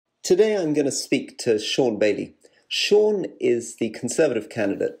Today I'm going to speak to Shaun Bailey. Shaun is the Conservative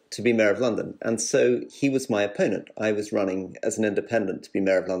candidate to be Mayor of London, and so he was my opponent. I was running as an independent to be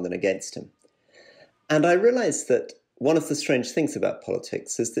Mayor of London against him. And I realised that one of the strange things about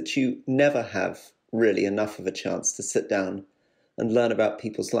politics is that you never have really enough of a chance to sit down and learn about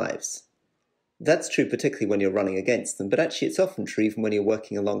people's lives. That's true particularly when you're running against them, but actually it's often true even when you're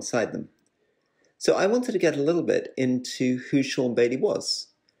working alongside them. So I wanted to get a little bit into who Shaun Bailey was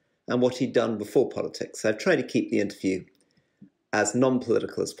and what he'd done before politics. I've tried to keep the interview as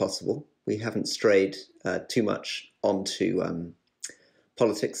non-political as possible. We haven't strayed too much onto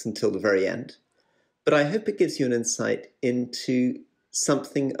politics until the very end. But I hope it gives you an insight into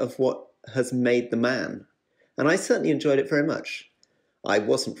something of what has made the man. And I certainly enjoyed it very much. I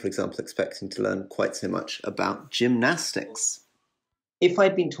wasn't, for example, expecting to learn quite so much about gymnastics. If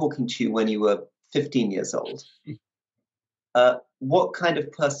I'd been talking to you when you were 15 years old, what kind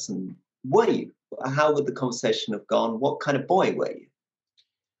of person were you? How would the conversation have gone? What kind of boy were you?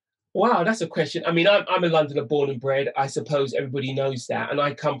 Wow, that's a question. I mean, I'm a Londoner born and bred. I suppose everybody knows that. And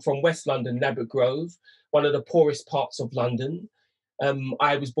I come from West London, Ladbroke Grove, one of the poorest parts of London.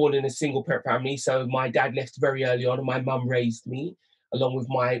 I was born in a single parent family, so my dad left very early on and my mum raised me, along with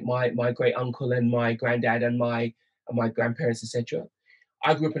my great uncle and my granddad and my grandparents, etc.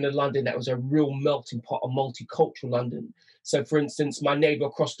 I grew up in a London that was a real melting pot, a multicultural London. So, for instance, my neighbour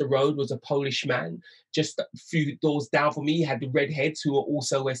across the road was a Polish man. Just a few doors down from me, you had the redheads who were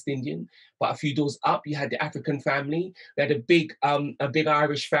also West Indian. But a few doors up, you had the African family. We had a big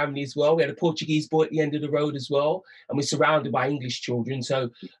Irish family as well. We had a Portuguese boy at the end of the road as well. And we're surrounded by English children.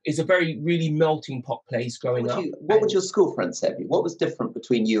 So it's a really melting pot place growing up. What would your school friends say of you? What was different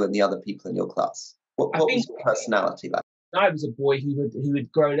between you and the other people in your class? What was your personality like? I was a boy who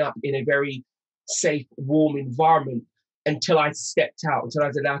had grown up in a very safe, warm environment until I stepped out, until I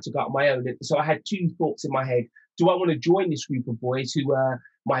was allowed to go out on my own. So I had two thoughts in my head. Do I want to join this group of boys who are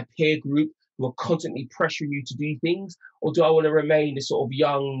my peer group, who are constantly pressuring you to do things? Or do I want to remain the sort of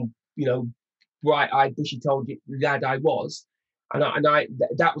young, bright-eyed, bushy-tailed lad I was? And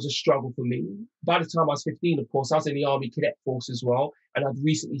that was a struggle for me. By the time I was 15, of course, I was in the Army Cadet Force as well, and I'd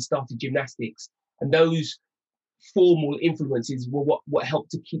recently started gymnastics. And those formal influences were what helped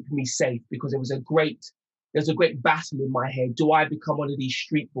to keep me safe, because there was a great battle in my head. Do I become one of these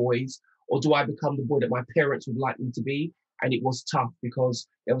street boys, or do I become the boy that my parents would like me to be? And it was tough because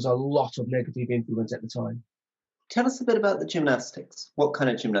there was a lot of negative influence at the time. Tell us a bit about the gymnastics. What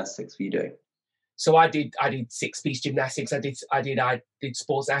kind of gymnastics were you doing? So I did six-piece gymnastics. I did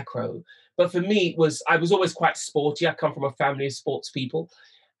sports acro. But for me, I was always quite sporty. I come from a family of sports people.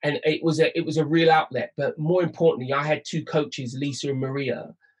 And it was a real outlet. But more importantly, I had two coaches, Lisa and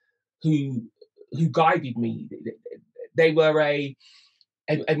Maria, who guided me. They were a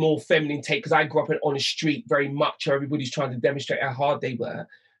more feminine take, because I grew up on a street very much. Everybody's trying to demonstrate how hard they were.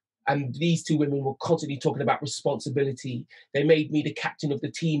 And these two women were constantly talking about responsibility. They made me the captain of the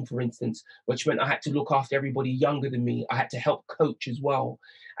team, for instance, which meant I had to look after everybody younger than me. I had to help coach as well.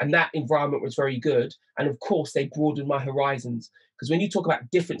 And that environment was very good. And of course, they broadened my horizons. Because when you talk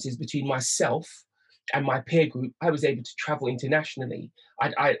about differences between myself and my peer group, I was able to travel internationally.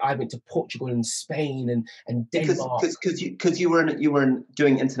 I went to Portugal and Spain and Denmark. Because you were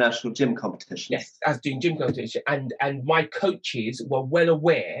doing international gym competitions. Yes, I was doing gym competition, and my coaches were well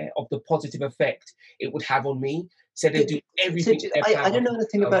aware of the positive effect it would have on me. So they do everything. I don't know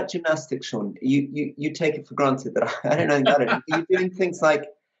anything about gymnastics, Shaun. You take it for granted that I don't know anything about it. Are you doing things like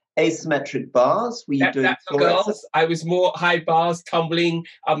asymmetric bars? Were you doing that's for girls? I was more high bars, tumbling,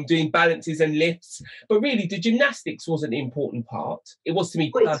 doing balances and lifts. But really, the gymnastics was an important part. It was to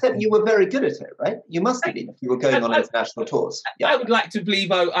me. Well, except you were very good at it, right? You must have been if you were going on international tours. Yeah. I would like to believe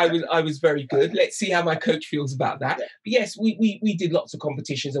I was very good. Let's see how my coach feels about that. Yeah. But yes, we did lots of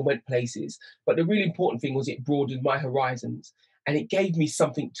competitions and went places. But the really important thing was it broadened my horizons, and it gave me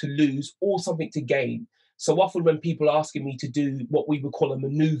something to lose or something to gain. So often when people are asking me to do what we would call a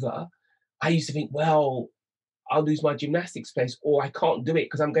maneuver, I used to think, well, I'll lose my gymnastics place, or I can't do it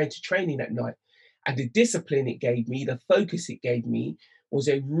because I'm going to training that night. And the discipline it gave me, the focus it gave me, was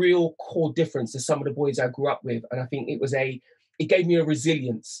a real core difference to some of the boys I grew up with. And I think it gave me a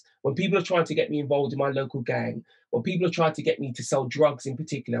resilience. When people are trying to get me involved in my local gang, when people are trying to get me to sell drugs in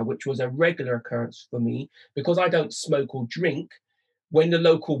particular, which was a regular occurrence for me, because I don't smoke or drink, when the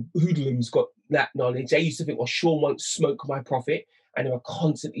local hoodlums got that knowledge, they used to think, well, Shaun won't smoke my profit, and they were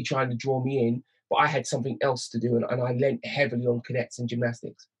constantly trying to draw me in. But I had something else to do, and I lent heavily on cadets and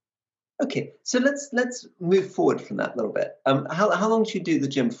gymnastics. Okay, so let's move forward from that a little bit. How long did you do the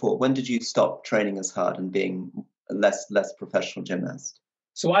gym for? When did you stop training as hard and being a less professional gymnast?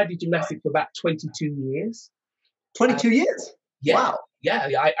 So I did gymnastics for about 22 years. 22 years? Yeah. Wow. Yeah,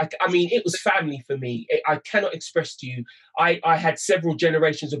 I mean, it was family for me. I cannot express to you. I had several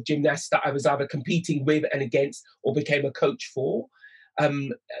generations of gymnasts that I was either competing with and against or became a coach for.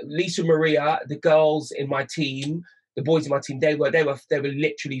 Lisa Maria, the girls in my team, the boys in my team, they were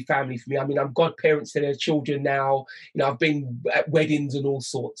literally family for me. I mean, I'm godparents to their children now. You know, I've been at weddings and all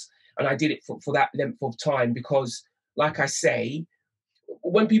sorts, and I did it for that length of time because, like I say,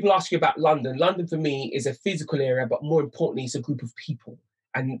 when people ask you about London, London for me is a physical area, but more importantly, it's a group of people.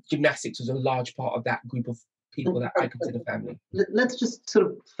 And gymnastics was a large part of that group of people that I consider family. Let's just sort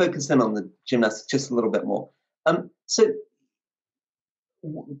of focus in on the gymnastics just a little bit more. So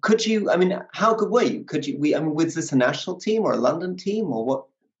could you, I mean, how good were you? Was this a national team or a London team or what?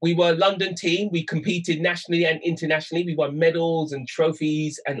 We were a London team. We competed nationally and internationally. We won medals and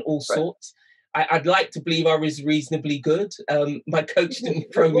trophies and all sorts. I'd like to believe I was reasonably good. My coach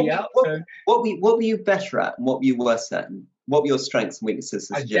didn't throw me out. What were you better at and what were you worse at? And what were your strengths and weaknesses?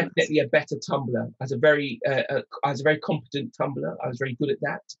 I was definitely a better tumbler. I was a very competent tumbler. I was very good at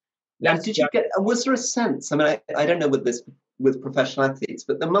that. And was there a sense, I mean, I don't know with professional athletes,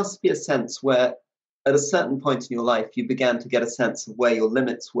 but there must be a sense where at a certain point in your life, you began to get a sense of where your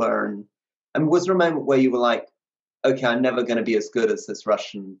limits were. And was there a moment where you were like, okay, I'm never going to be as good as this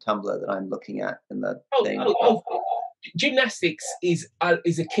Russian tumbler that I'm looking at in the thing? Gymnastics is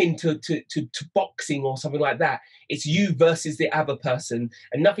akin to boxing or something like that. It's you versus the other person,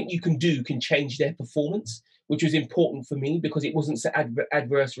 and nothing you can do can change their performance, which was important for me because it wasn't so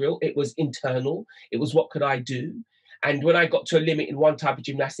adversarial. It was internal. It was what could I do? And when I got to a limit in one type of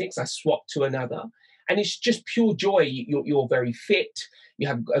gymnastics, I swapped to another. And it's just pure joy. You're very fit. You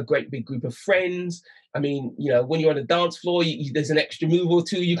have a great big group of friends. I mean, you know, when you're on the dance floor, there's an extra move or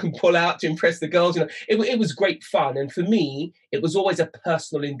two you can pull out to impress the girls. You know, it was great fun. And for me, it was always a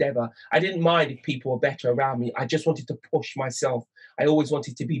personal endeavor. I didn't mind if people were better around me. I just wanted to push myself. I always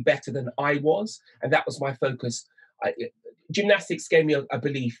wanted to be better than I was. And that was my focus. Gymnastics gave me a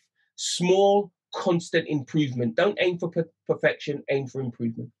belief. Small, constant improvement. Don't aim for perfection, aim for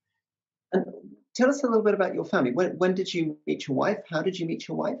improvement. And tell us a little bit about your family. When did you meet your wife? How did you meet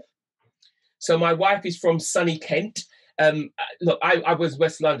your wife? So my wife is from sunny Kent. Look, I was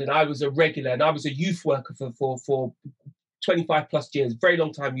West London. I was a regular and I was a youth worker for 25 plus years, very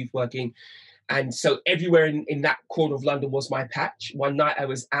long time youth working. And so everywhere in that corner of London was my patch. One night I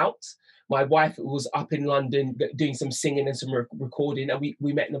was out. My wife was up in London doing some singing and some recording, and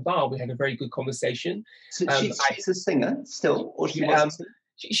we met in a bar. We had a very good conversation. So she's a singer still, or she was a singer?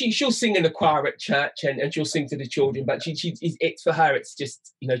 She'll sing in the choir at church and she'll sing to the children, but it's for her, it's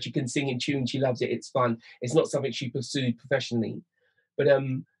just, you know, she can sing in tune, she loves it, it's fun. It's not something she pursued professionally. But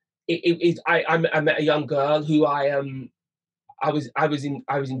I met a young girl who I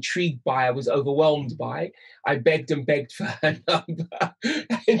was intrigued by, I was overwhelmed by. I begged and begged for her number,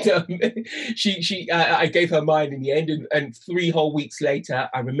 and I gave her mine in the end. And 3 whole weeks later,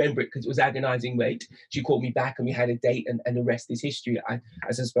 I remember it because it was agonizing wait. She called me back, and we had a date, and the rest is history. I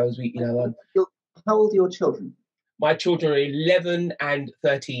suppose we, you know. How old are your children? My children are 11 and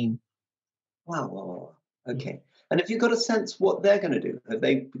 13. Wow. Okay. And have you got a sense what they're going to do? Are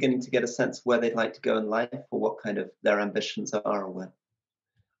they beginning to get a sense of where they'd like to go in life or what kind of their ambitions are or what?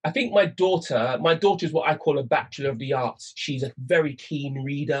 I think my daughter is what I call a bachelor of the arts. She's a very keen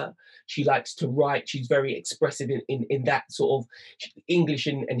reader. She likes to write. She's very expressive in that sort of English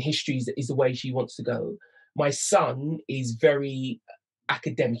and history is the way she wants to go. My son is very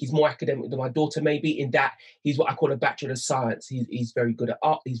academic. He's more academic than my daughter, maybe, in that he's what I call a bachelor of science. He's very good at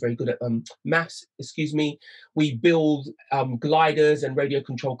art. He's very good at maths. We build gliders and radio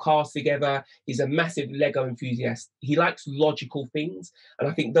control cars together. He's a massive Lego enthusiast. He likes logical things, and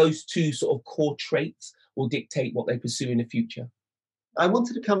I think those two sort of core traits will dictate what they pursue in the future. I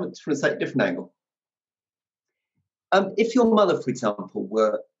wanted to come from a slightly different angle. If your mother, for example,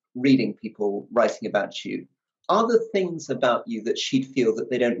 were reading people writing about you, are there things about you that she'd feel that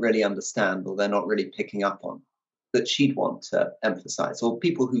they don't really understand or they're not really picking up on that she'd want to emphasize? Or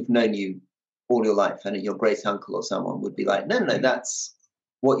people who've known you all your life and your great uncle or someone would be like, no, that's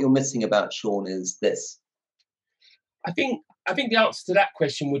what you're missing about Shaun is this? I think the answer to that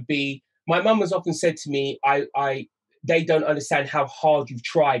question would be, my mum has often said to me, they don't understand how hard you've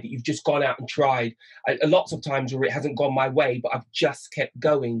tried, that you've just gone out and tried. Lots of times where it hasn't gone my way, but I've just kept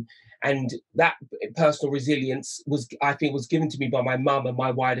going. And that personal resilience was given to me by my mum and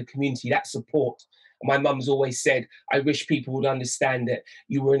my wider community, that support. My mum's always said, I wish people would understand that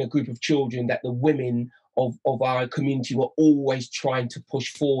you were in a group of children, that the women of our community were always trying to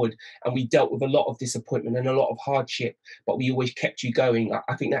push forward, and we dealt with a lot of disappointment and a lot of hardship, but we always kept you going.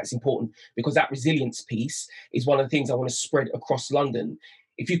 I think that's important, because that resilience piece is one of the things I want to spread across London.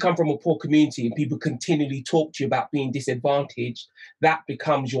 If you come from a poor community and people continually talk to you about being disadvantaged, that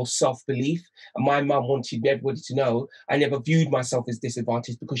becomes your self-belief. And my mum wanted everybody to know I never viewed myself as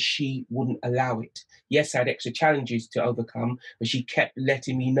disadvantaged, because she wouldn't allow it. Yes, I had extra challenges to overcome, but she kept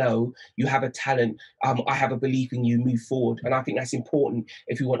letting me know, you have a talent, I have a belief in you, move forward. And I think that's important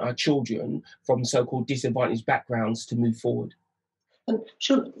if we want our children from so-called disadvantaged backgrounds to move forward. And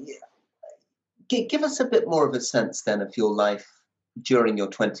Shaun, give us a bit more of a sense then of your life during your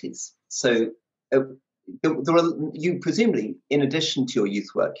 20s. So you presumably, in addition to your youth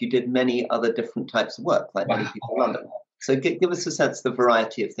work, you did many other different types of work, like many people in London. So give us a sense of the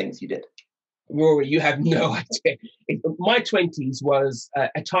variety of things you did. Rory, you have no idea. My 20s was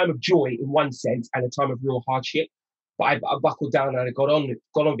a time of joy in one sense and a time of real hardship. But I buckled down and I got on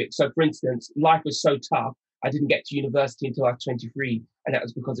with it. So, for instance, life was so tough, I didn't get to university until I was 23. And that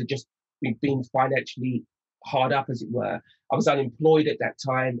was because of just being financially hard up, as it were. I was unemployed at that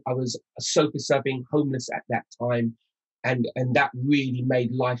time. I was sofa serving, homeless at that time. And that really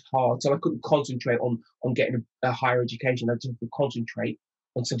made life hard. So I couldn't concentrate on getting a higher education. I just had to concentrate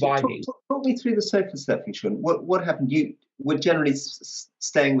on surviving. Talk me through the sofa surfing, Shaun. What happened? You were generally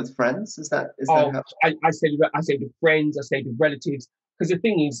staying with friends? Is that how? I stayed with friends. I stayed with relatives. Because the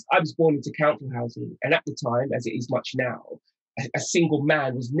thing is, I was born into council housing, and at the time, as it is much now, a single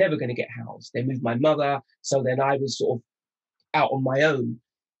man was never going to get housed. They moved my mother, so then I was sort of out on my own.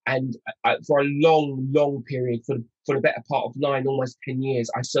 And for a long period, for the better part of 9, almost 10 years,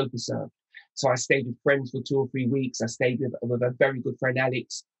 I sofa served. So I stayed with friends for 2 or 3 weeks. I stayed with a very good friend,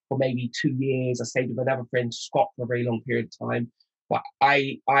 Alex, for maybe 2 years. I stayed with another friend, Scott, for a very long period of time. But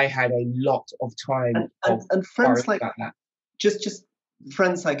I had a lot of time. And friends like that. Just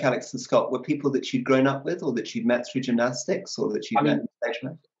friends like Alex and Scott were people that you'd grown up with, or that you'd met through gymnastics, or that you'd met in stage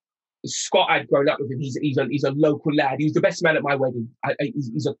life? Scott, I'd grown up with him. He's a local lad. He was the best man at my wedding.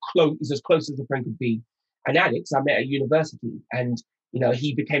 He's as close as a friend could be. And Alex, I met at university, and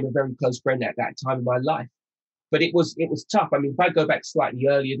he became a very close friend at that time in my life. But it was tough. I mean, if I go back slightly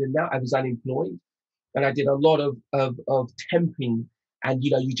earlier than that, I was unemployed, and I did a lot of temping. And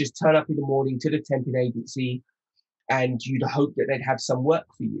you just turn up in the morning to the temping agency, and you'd hope that they'd have some work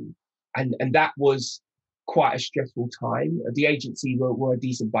for you, and that was quite a stressful time. The agency were a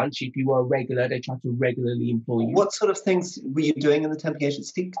decent bunch. If you were a regular, they tried to regularly employ you. What sort of things were you doing in the temping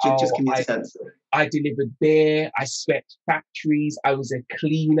agency? Just give me a sense. I delivered beer. I swept factories. I was a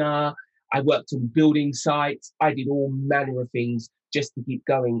cleaner. I worked on building sites. I did all manner of things just to keep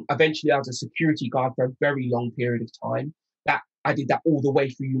going. Eventually, I was a security guard for a very long period of time. That I did that all the way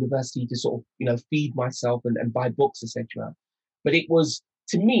through university to sort of feed myself and buy books, etc. But it was,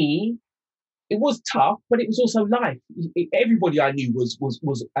 to me, it was tough, but it was also life. Everybody I knew was,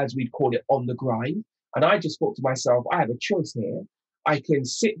 as we'd call it, on the grind. And I just thought to myself, I have a choice here. I can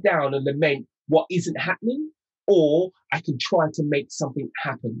sit down and lament what isn't happening, or I can try to make something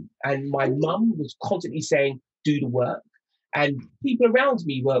happen. And my mum was constantly saying, do the work. And people around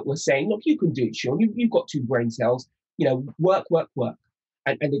me were saying, look, you can do it, Shaun. You've got 2 brain cells. Work.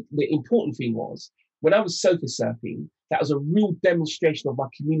 And the important thing was, when I was sofa surfing, that was a real demonstration of my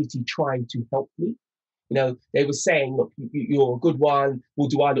community trying to help me. They were saying, look, you're a good one. We'll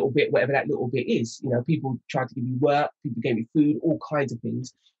do our little bit, whatever that little bit is. People tried to give me work. People gave me food, all kinds of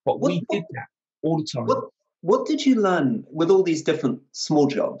things. But we did that all the time. What did you learn with all these different small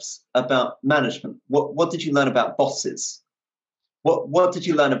jobs about management? What did you learn about bosses? What did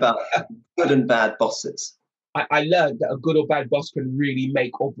you learn about good and bad bosses? I learned that a good or bad boss can really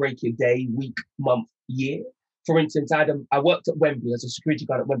make or break your day, week, month, year. For instance, I worked at Wembley as a security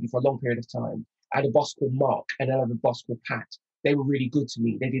guard at Wembley for a long period of time. I had a boss called Mark and another boss called Pat. They were really good to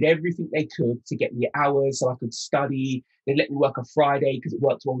me. They did everything they could to get me hours so I could study. They let me work a Friday because it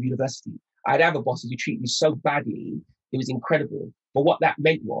worked well with university. I had other bosses who treated me so badly, it was incredible. But what that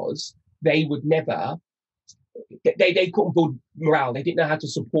meant was they would never, they couldn't build morale. They didn't know how to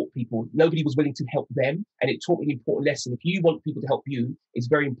support people. Nobody was willing to help them. And it taught me an important lesson. If you want people to help you, it's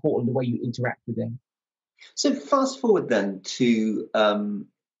very important the way you interact with them. So fast forward then to and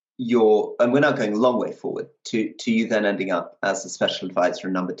we're now going a long way forward to you then ending up as a special advisor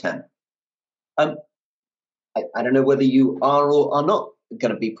in Number 10. I don't know whether you are or are not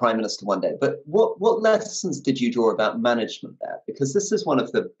going to be Prime Minister one day, but what lessons did you draw about management there? Because this is one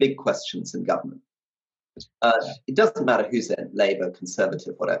of the big questions in government. It doesn't matter who's in, Labour,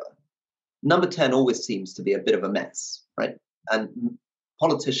 Conservative, whatever. Number 10 always seems to be a bit of a mess, right? And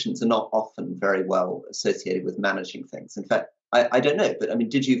politicians are not often very well associated with managing things. In fact, I don't know, but I mean,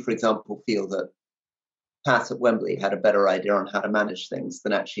 did you, for example, feel that Pat at Wembley had a better idea on how to manage things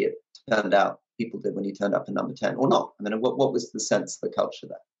than actually it turned out people did when you turned up in number 10, or not? I mean, what was the sense of the culture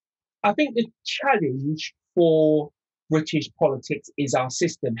there? I think the challenge for British politics is our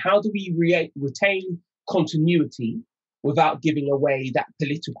system. How do we retain continuity without giving away that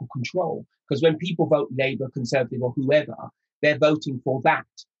political control? Because when people vote Labour, Conservative, or whoever, they're voting for that.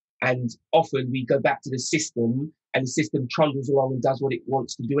 And often we go back to the system, and the system trundles along and does what it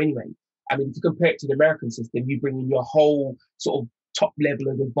wants to do anyway. I mean, if you compare it to the American system, you bring in your whole sort of top level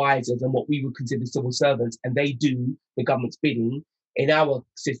of advisors and what we would consider civil servants, and they do the government's bidding. In our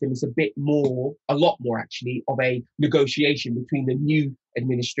system, it's a lot more actually, of a negotiation between the new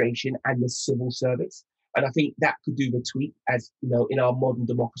administration and the civil service. And I think that could do the tweak, as you know, in our modern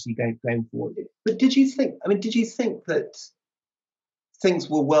democracy going forward. But did you think that things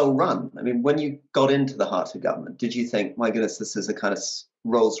were well run? I mean, when you got into the heart of government, did you think, my goodness, this is a kind of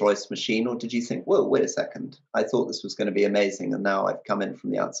Rolls-Royce machine? Or did you think, whoa, wait a second, I thought this was going to be amazing, and now I've come in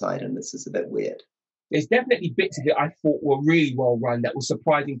from the outside and this is a bit weird? There's definitely bits of it I thought were really well run that was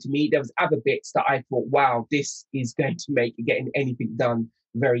surprising to me. There was other bits that I thought, wow, this is going to make getting anything done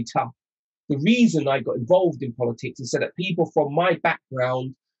very tough. The reason I got involved in politics is so that people from my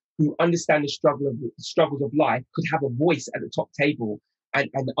background who understand the struggles of life could have a voice at the top table and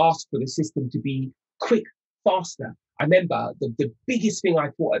ask for the system to be quick, faster. I remember the biggest thing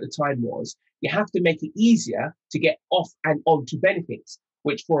I thought at the time was you have to make it easier to get off and onto benefits,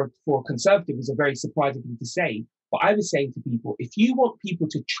 which for a conservative was a very surprising thing to say. But I was saying to people, if you want people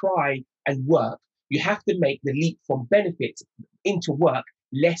to try and work, you have to make the leap from benefits into work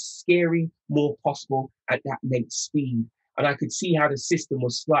less scary, more possible, and that meant speed. And I could see how the system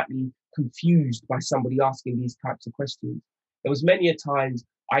was slightly confused by somebody asking these types of questions. There was many a times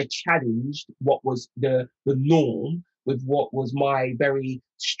I challenged what was the norm with what was my very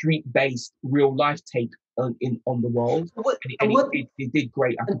street-based, real-life take on the world. It did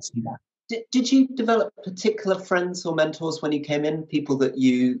great. I could see that. Did you develop particular friends or mentors when you came in? People that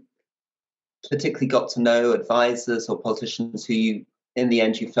you particularly got to know, advisors or politicians who you, in the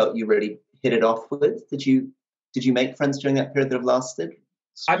end, you felt you really hit it off with? Did you make friends during that period that have lasted?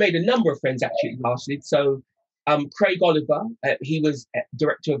 I made a number of friends actually lasted. So Craig Oliver, he was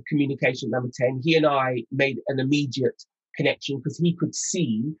Director of Communication at number 10. He and I made an immediate connection because he could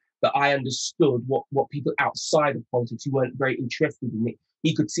see that I understood what people outside of politics who weren't very interested in it,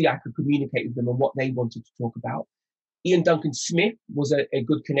 he could see I could communicate with them on what they wanted to talk about. Ian Duncan Smith was a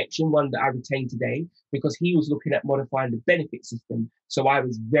good connection, one that I retain today, because he was looking at modifying the benefit system. So I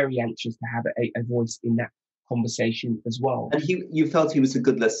was very anxious to have a voice in that conversation as well. And you felt he was a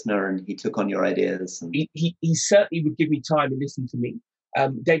good listener and he took on your ideas? And... He certainly would give me time and listen to me.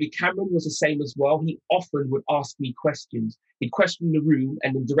 David Cameron was the same as well. He often would ask me questions. He'd question the room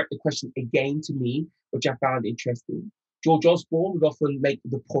and then direct the question again to me, which I found interesting. George Osborne would often make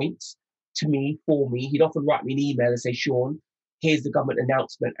the points to me, for me. He'd often write me an email and say, Shaun, here's the government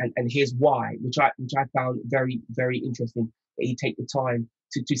announcement and here's why, which I found very, very interesting. That he'd take the time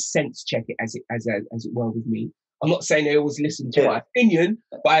to sense check it as it were with me. I'm not saying they always listen to my opinion,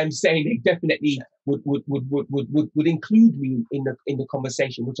 but I'm saying they definitely would include me in the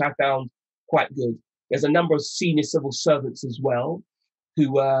conversation, which I found quite good. There's a number of senior civil servants as well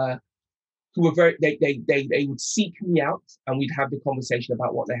who were very, they would seek me out and we'd have the conversation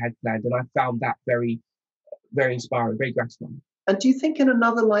about what they had planned. And I found that very, very inspiring, very gratifying. And do you think in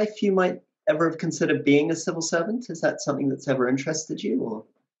another life you might ever have considered being a civil servant? Is that something that's ever interested you? Or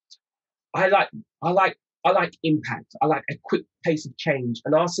I like impact. I like a quick pace of change.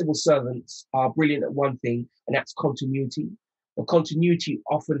 And our civil servants are brilliant at one thing, and that's continuity. But continuity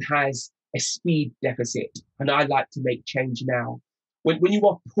often has a speed deficit. And I like to make change now. When you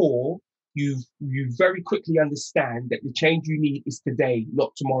are poor, you very quickly understand that the change you need is today,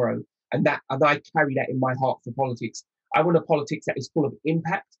 not tomorrow. And I carry that in my heart for politics. I want a politics that is full of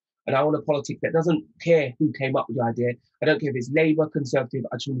impact. And I want a politics that doesn't care who came up with the idea. I don't care if it's Labour, Conservative.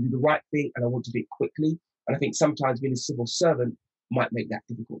 I just want to do the right thing and I want to do it quickly. And I think sometimes being a civil servant might make that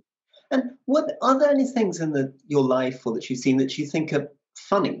difficult. And are there any things in your life or that you've seen that you think are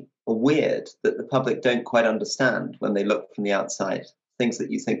funny or weird that the public don't quite understand when they look from the outside? Things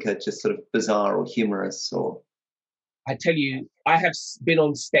that you think are just sort of bizarre or humorous? Or I tell you, I have been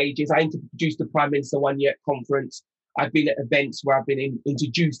on stages. I introduced the Prime Minister one year at conference. I've been at events where I've been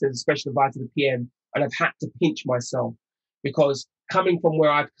introduced as a special advisor to the PM, and I've had to pinch myself because coming from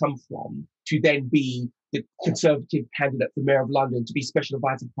where I've come from to then be the Conservative candidate for Mayor of London, to be special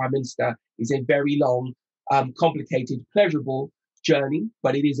advisor to the Prime Minister is a very long, complicated, pleasurable, journey,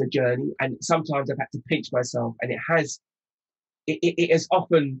 but it is a journey. And sometimes I've had to pinch myself, and it has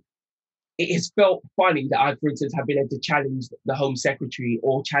felt funny that I, for instance, have been able to challenge the Home Secretary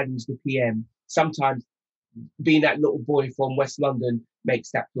or challenge the PM. Sometimes being that little boy from West London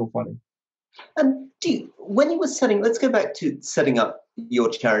makes that feel funny. And when you were let's go back to setting up your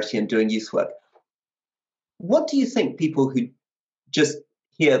charity and doing youth work. What do you think people who just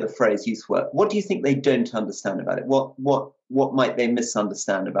hear the phrase youth work, what do you think they don't understand about it? What might they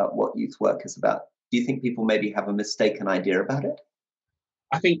misunderstand about what youth work is about? Do you think people maybe have a mistaken idea about it?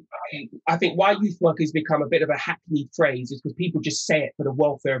 I think why youth work has become a bit of a hackneyed phrase is because people just say it for the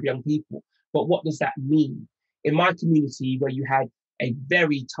welfare of young people. But what does that mean? In my community, where you had a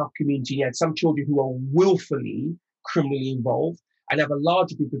very tough community, you had some children who are willfully criminally involved, and have a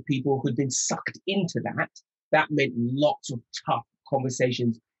large group of people who'd been sucked into that. That meant lots of tough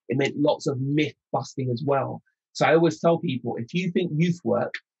conversations. It meant lots of myth busting as well. So I always tell people, if you think youth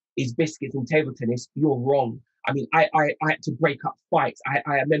work is biscuits and table tennis, you're wrong. I mean, I had to break up fights. I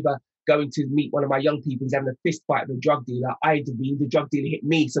remember going to meet one of my young people who's having a fist fight with a drug dealer. I intervened, the drug dealer hit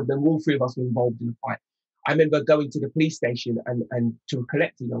me, so then all three of us were involved in the fight. I remember going to the police station and to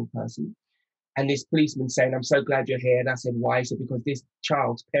collect a young person, and this policeman saying, "I'm so glad you're here." And I said, "Why?" He said, "Because this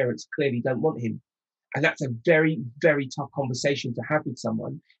child's parents clearly don't want him." And that's a very, very tough conversation to have with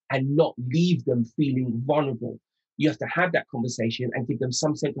someone and not leave them feeling vulnerable. You have to have that conversation and give them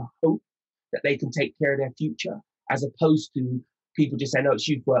some sense of hope that they can take care of their future, as opposed to people just saying, "Oh, it's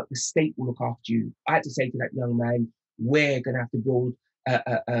youth work, the state will look after you." I had to say to that young man, we're going to have to build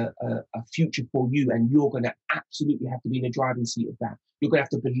a future for you, and you're going to absolutely have to be in the driving seat of that. You're going to have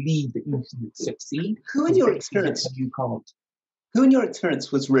to believe that you can succeed. Who in your experience you can't? Who in your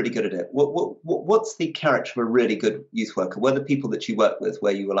experience was really good at it? What's the character of a really good youth worker? Were the people that you worked with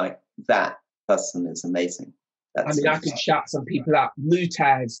where you were like, that person is amazing? I mean, I could shout some people out.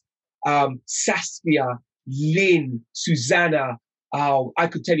 Mutaz, Saskia, Lynn, Susanna. I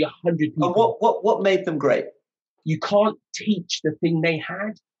could tell you 100 people. What made them great? You can't teach the thing they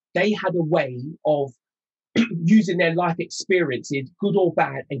had. They had a way of using their life experiences, good or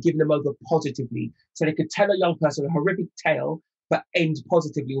bad, and giving them over positively. So they could tell a young person a horrific tale, but end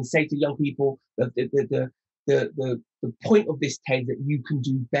positively and say to young people that the point of this tale that you can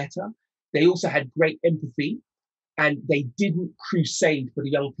do better. They also had great empathy, and they didn't crusade for the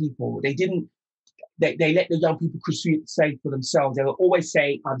young people. They let the young people crusade for themselves. They were always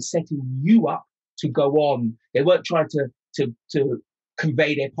saying, "I'm setting you up to go on." They weren't trying to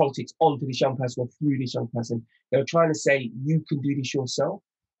convey their politics onto this young person or through this young person. They were trying to say, "You can do this yourself."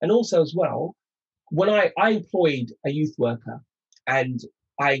 And also as well, when I employed a youth worker, and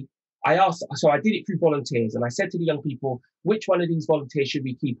I asked, so I did it through volunteers, and I said to the young people, "Which one of these volunteers should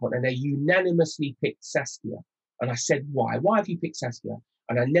we keep on?" And they unanimously picked Saskia. And I said, "Why? Why have you picked Saskia?"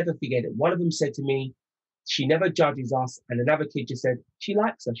 And I never forget it. One of them said to me, "She never judges us." And another kid just said, "She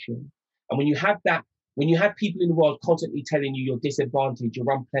likes us, Shaun." And when you have people in the world constantly telling you you're disadvantaged,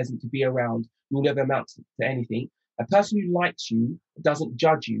 you're unpleasant to be around, you'll never amount to anything, a person who likes you, doesn't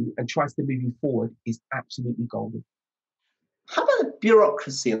judge you, and tries to move you forward is absolutely golden. How about the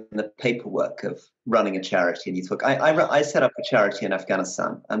bureaucracy and the paperwork of running a charity in youth work? I set up a charity in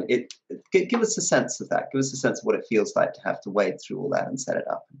Afghanistan, and give us a sense of that. Give us a sense of what it feels like to have to wade through all that and set it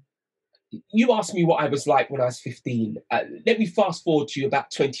up. You asked me what I was like when I was 15. Let me fast forward to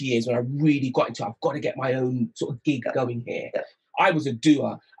about 20 years when I really got into, I've got to get my own sort of gig going here. Yeah. I was a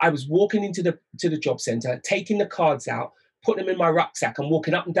doer. I was walking into the job centre, taking the cards out, putting them in my rucksack and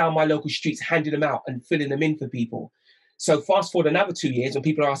walking up and down my local streets, handing them out and filling them in for people. So fast forward another 2 years when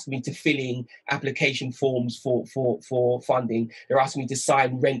people are asking me to fill in application forms for funding, they're asking me to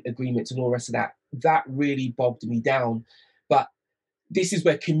sign rent agreements and all the rest of that. That really bogged me down. But this is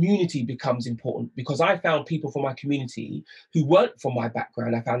where community becomes important, because I found people from my community who weren't from my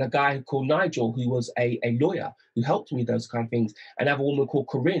background. I found a guy called Nigel, who was a lawyer, who helped me with those kind of things. Another woman called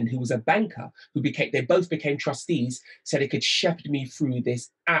Corinne, who was a banker, they both became trustees, so they could shepherd me through this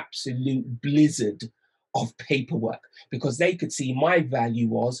absolute blizzard of paperwork, because they could see my value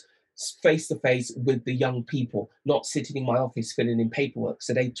was face to face with the young people, not sitting in my office filling in paperwork.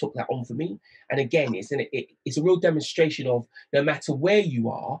 So they took that on for me. And again, it's a real demonstration of no matter where you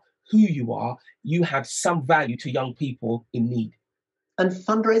are, who you are, you have some value to young people in need. And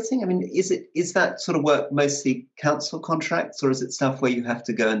fundraising, I mean, is that sort of work mostly council contracts, or is it stuff where you have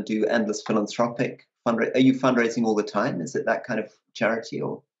to go and do endless philanthropic fundraising? Are you fundraising all the time? Is it that kind of charity,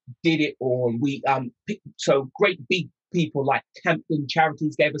 or? Did it all. So great big people like Campden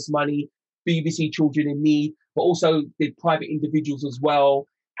Charities gave us money, BBC Children in Need, but also did private individuals as well.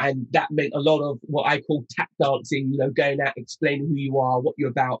 And that meant a lot of what I call tap dancing, going out, explaining who you are, what you're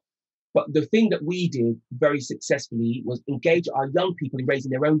about. But the thing that we did very successfully was engage our young people in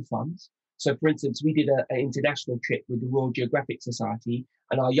raising their own funds. So, for instance, we did an international trip with the Royal Geographic Society,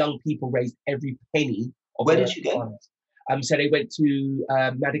 and our young people raised every penny of Where their did you go? funds. So they went to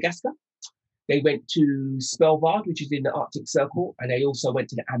Madagascar, they went to Svalbard, which is in the Arctic Circle, and they also went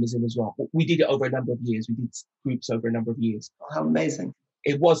to the Amazon as well. We did it over a number of years. We did groups over a number of years. Oh, how amazing.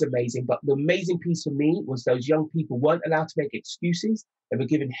 It was amazing, but the amazing piece for me was those young people weren't allowed to make excuses. They were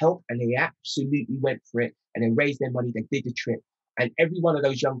given help, and they absolutely went for it, and they raised their money. They did the trip, and every one of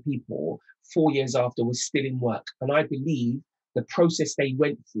those young people, 4 years after, was still in work. And I believe the process they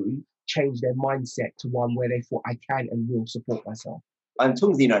went through changed their mindset to one where they thought, I can and will support myself. I'm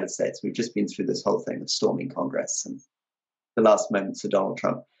talking to the United States. We've just been through this whole thing of storming Congress and the last moments of Donald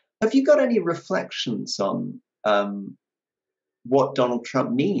Trump. Have you got any reflections on what Donald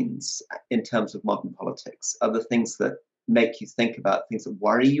Trump means in terms of modern politics? Other things that make you think about, things that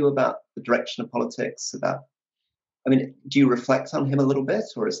worry you about the direction of politics? Do you reflect on him a little bit,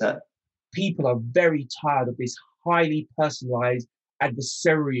 or is that? People are very tired of this highly personalized,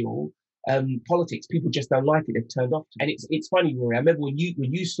 adversarial politics. People just don't like it. They've turned off. And it's funny, Rory. I remember when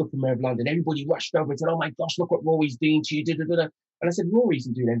you stood for Mayor of London, everybody rushed over and said, "Oh my gosh, look what Rory's doing to you." And I said, Rory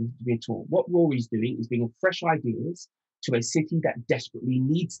isn't doing anything to me at all. What Rory's doing is bringing fresh ideas to a city that desperately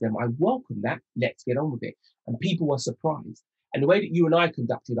needs them. I welcome that. Let's get on with it. And people were surprised. And the way that you and I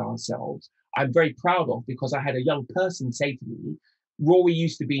conducted ourselves, I'm very proud of, because I had a young person say to me, Rory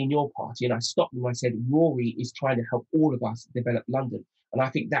used to be in your party. And I stopped him and I said, Rory is trying to help all of us develop London. And I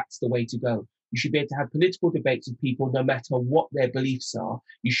think that's the way to go. You should be able to have political debates with people no matter what their beliefs are.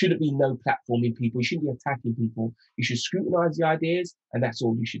 You shouldn't be no platforming people. You shouldn't be attacking people. You should scrutinize the ideas, and that's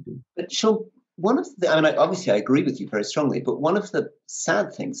all you should do. But Shaun, obviously I agree with you very strongly, but one of the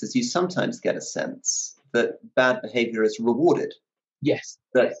sad things is you sometimes get a sense that bad behavior is rewarded. Yes.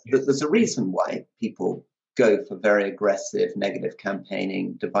 That there's a reason why people go for very aggressive, negative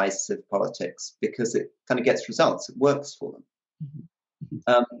campaigning, divisive politics, because it kind of gets results. It works for them.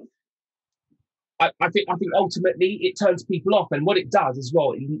 Mm-hmm. I think ultimately it turns people off, and what it does as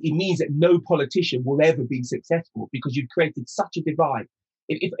well, it means that no politician will ever be successful, because you've created such a divide.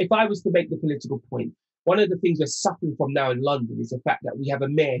 If I was to make the political point, one of the things we're suffering from now in London is the fact that we have a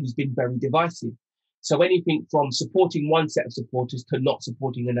mayor who's been very divisive. So anything from supporting one set of supporters to not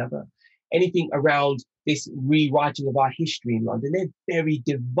supporting another, anything around this rewriting of our history in London, they're very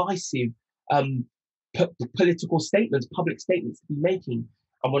divisive political statements, public statements to be making.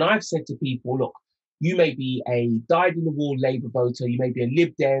 And when I've said to people, look, you may be a dyed-in-the-wool Labour voter, you may be a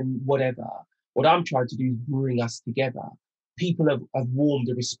Lib Dem, whatever. What I'm trying to do is bring us together. People have warmed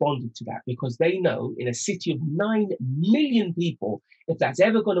and responded to that, because they know in a city of 9 million people, if that's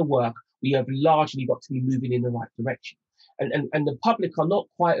ever going to work, we have largely got to be moving in the right direction. And the public are not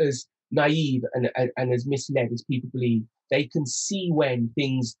quite as naive and as misled as people believe. They can see when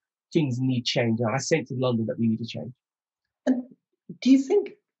things need change. And I sense in London that we need to change. And do you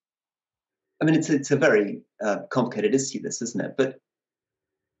think, it's a very complicated issue, this, isn't it? But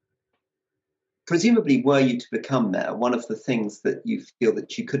presumably, were you to become mayor, one of the things that you feel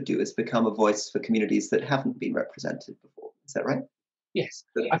that you could do is become a voice for communities that haven't been represented before. Is that right? Yes.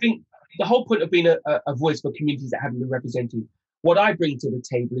 I think the whole point of being a voice for communities that haven't been represented, what I bring to the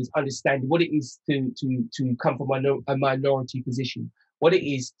table is understanding what it is to come from a minority position, what it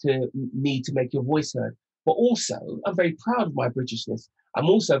is to need to make your voice heard. But also, I'm very proud of my Britishness. I'm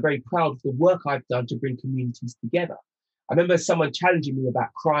also very proud of the work I've done to bring communities together. I remember someone challenging me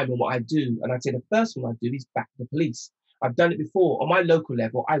about crime and what I do, and I said the first thing I do is back the police. I've done it before. On my local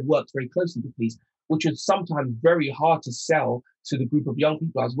level, I worked very closely with police, which was sometimes very hard to sell to the group of young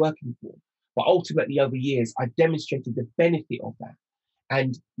people I was working for. But ultimately, over years, I demonstrated the benefit of that.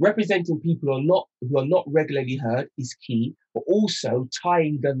 And representing people who are not regularly heard is key, but also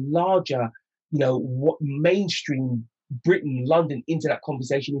tying the larger, what mainstream Britain, London into that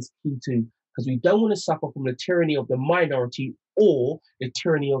conversation is key too, because we don't want to suffer from the tyranny of the minority or the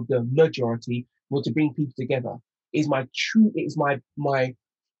tyranny of the majority. We want to bring people together. It is my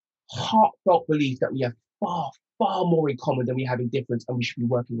heartfelt belief that we have far, far more in common than we have in difference, and we should be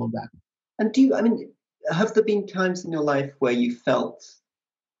working on that. And have there been times in your life where you felt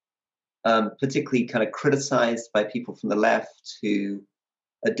particularly kind of criticized by people from the left who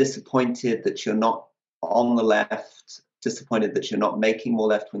are disappointed that you're not on the left, disappointed that you're not making more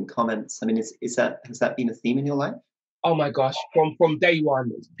left-wing comments? Has that been a theme in your life? Oh my gosh, from day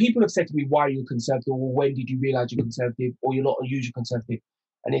one, people have said to me, why are you conservative? Or when did you realize you're conservative? Or you're not a usual conservative?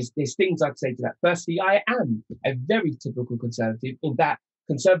 And there's things I'd say to that. Firstly, I am a very typical conservative in that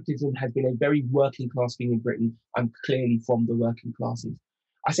Conservatism has been a very working class thing in Britain. I'm clearly from the working classes.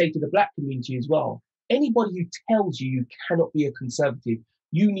 I say to the black community as well, anybody who tells you you cannot be a conservative,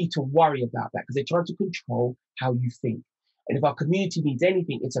 you need to worry about that because they're trying to control how you think. And if our community needs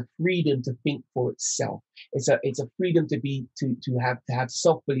anything, it's a freedom to think for itself. It's a freedom to have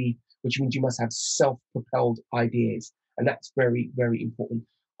self-belief, which means you must have self-propelled ideas. And that's very, very important.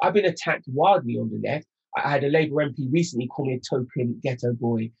 I've been attacked wildly on the left. I had a Labour MP recently call me a token ghetto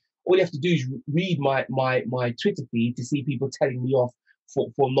boy. All you have to do is read my Twitter feed to see people telling me off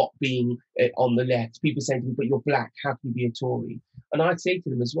for not being on the left. People saying to me, but you're black, how can you be a Tory? And I'd say to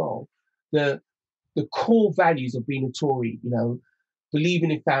them as well, the core values of being a Tory,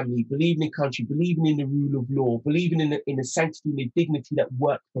 believing in family, believing in country, believing in the rule of law, believing in the sanctity and the dignity that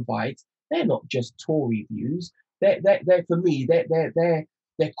work provides, they're not just Tory views. They're for me,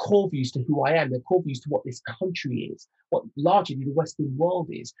 they're core views to who I am. They're core views to what this country is, what largely the Western world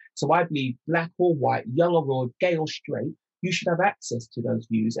is. So I believe black or white, young or old, gay or straight, you should have access to those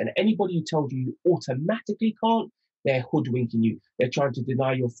views. And anybody who tells you automatically can't, they're hoodwinking you. They're trying to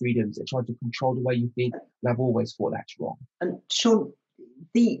deny your freedoms. They're trying to control the way you think. And I've always thought that's wrong. And Shaun,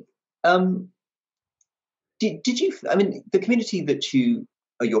 did you, the community that you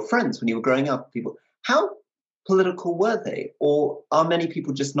are your friends when you were growing up, people, how political were they? Or are many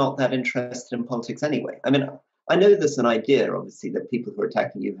people just not that interested in politics anyway? I mean, I know there's an idea, obviously, that people who are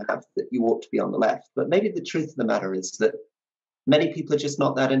attacking you have that you ought to be on the left. But maybe the truth of the matter is that many people are just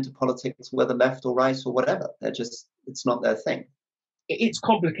not that into politics, whether left or right or whatever. It's not their thing. It's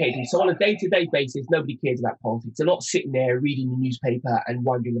complicated. So on a day-to-day basis, nobody cares about politics. They're not sitting there reading the newspaper and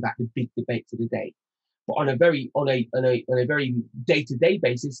wondering about the big debates of the day. But on a very day-to-day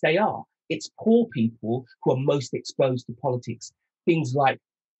basis, they are. It's poor people who are most exposed to politics. Things like,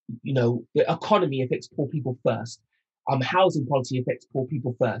 the economy affects poor people first. Housing policy affects poor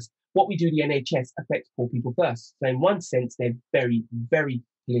people first. What we do in the NHS affects poor people first. So in one sense, they're very, very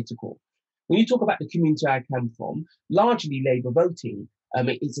political. When you talk about the community I come from, largely Labour voting,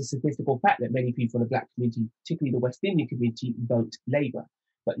 it's a statistical fact that many people in the black community, particularly the West Indian community, vote Labour.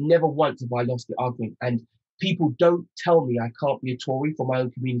 But never once have I lost the argument. And people don't tell me I can't be a Tory for my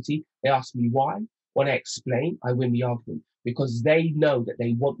own community. They ask me why. When I explain, I win the argument because they know that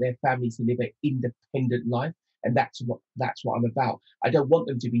they want their families to live an independent life. And that's what I'm about. I don't want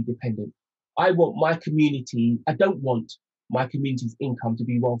them to be dependent. I don't want my community's income to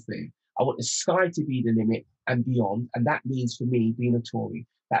be welfare. I want the sky to be the limit and beyond. And that means for me being a Tory.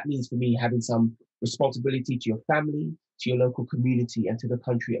 That means for me having some responsibility to your family, to your local community, and to the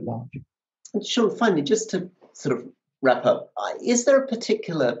country at large. And Shaun, finally, just to sort of wrap up, is there a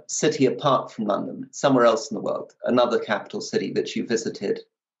particular city apart from London, somewhere else in the world, another capital city that you visited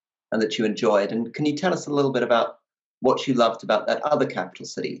and that you enjoyed? And can you tell us a little bit about what you loved about that other capital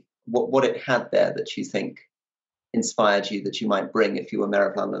city, what it had there that you think inspired you, that you might bring if you were mayor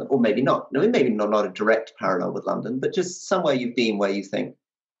of London, or maybe not? No, maybe not a direct parallel with London, but just somewhere you've been where you think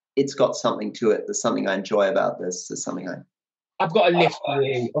it's got something to it. There's something I enjoy about this. There's something I've got a list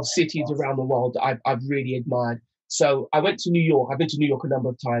of cities around the world that I've really admired. So I went to New York. I've been to New York a number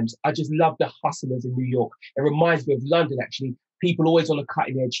of times. I just love the hustlers in New York. It reminds me of London, actually. People always on the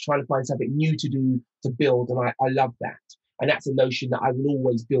cutting edge, trying to find something new to do, to build. And I love that. And that's a notion that I will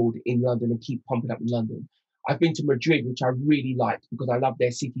always build in London and keep pumping up in London. I've been to Madrid, which I really liked because I love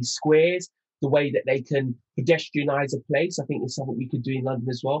their city squares, the way that they can pedestrianize a place. I think it's something we could do in London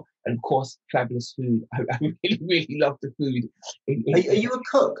as well. And of course, fabulous food. I really, really love the food. Are you a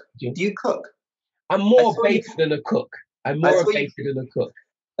cook? Do you cook? I'm more a baker than a cook. I'm more a baker than a cook.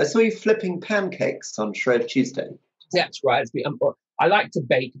 I saw you flipping pancakes on Shrove Tuesday. That's right. I like to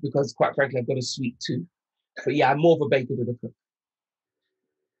bake because, quite frankly, I've got a sweet tooth. But yeah, I'm more of a baker than a cook.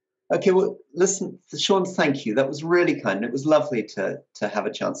 Okay, well, listen, Shaun, thank you. That was really kind. It was lovely to have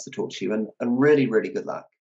a chance to talk to you, and really, really good luck.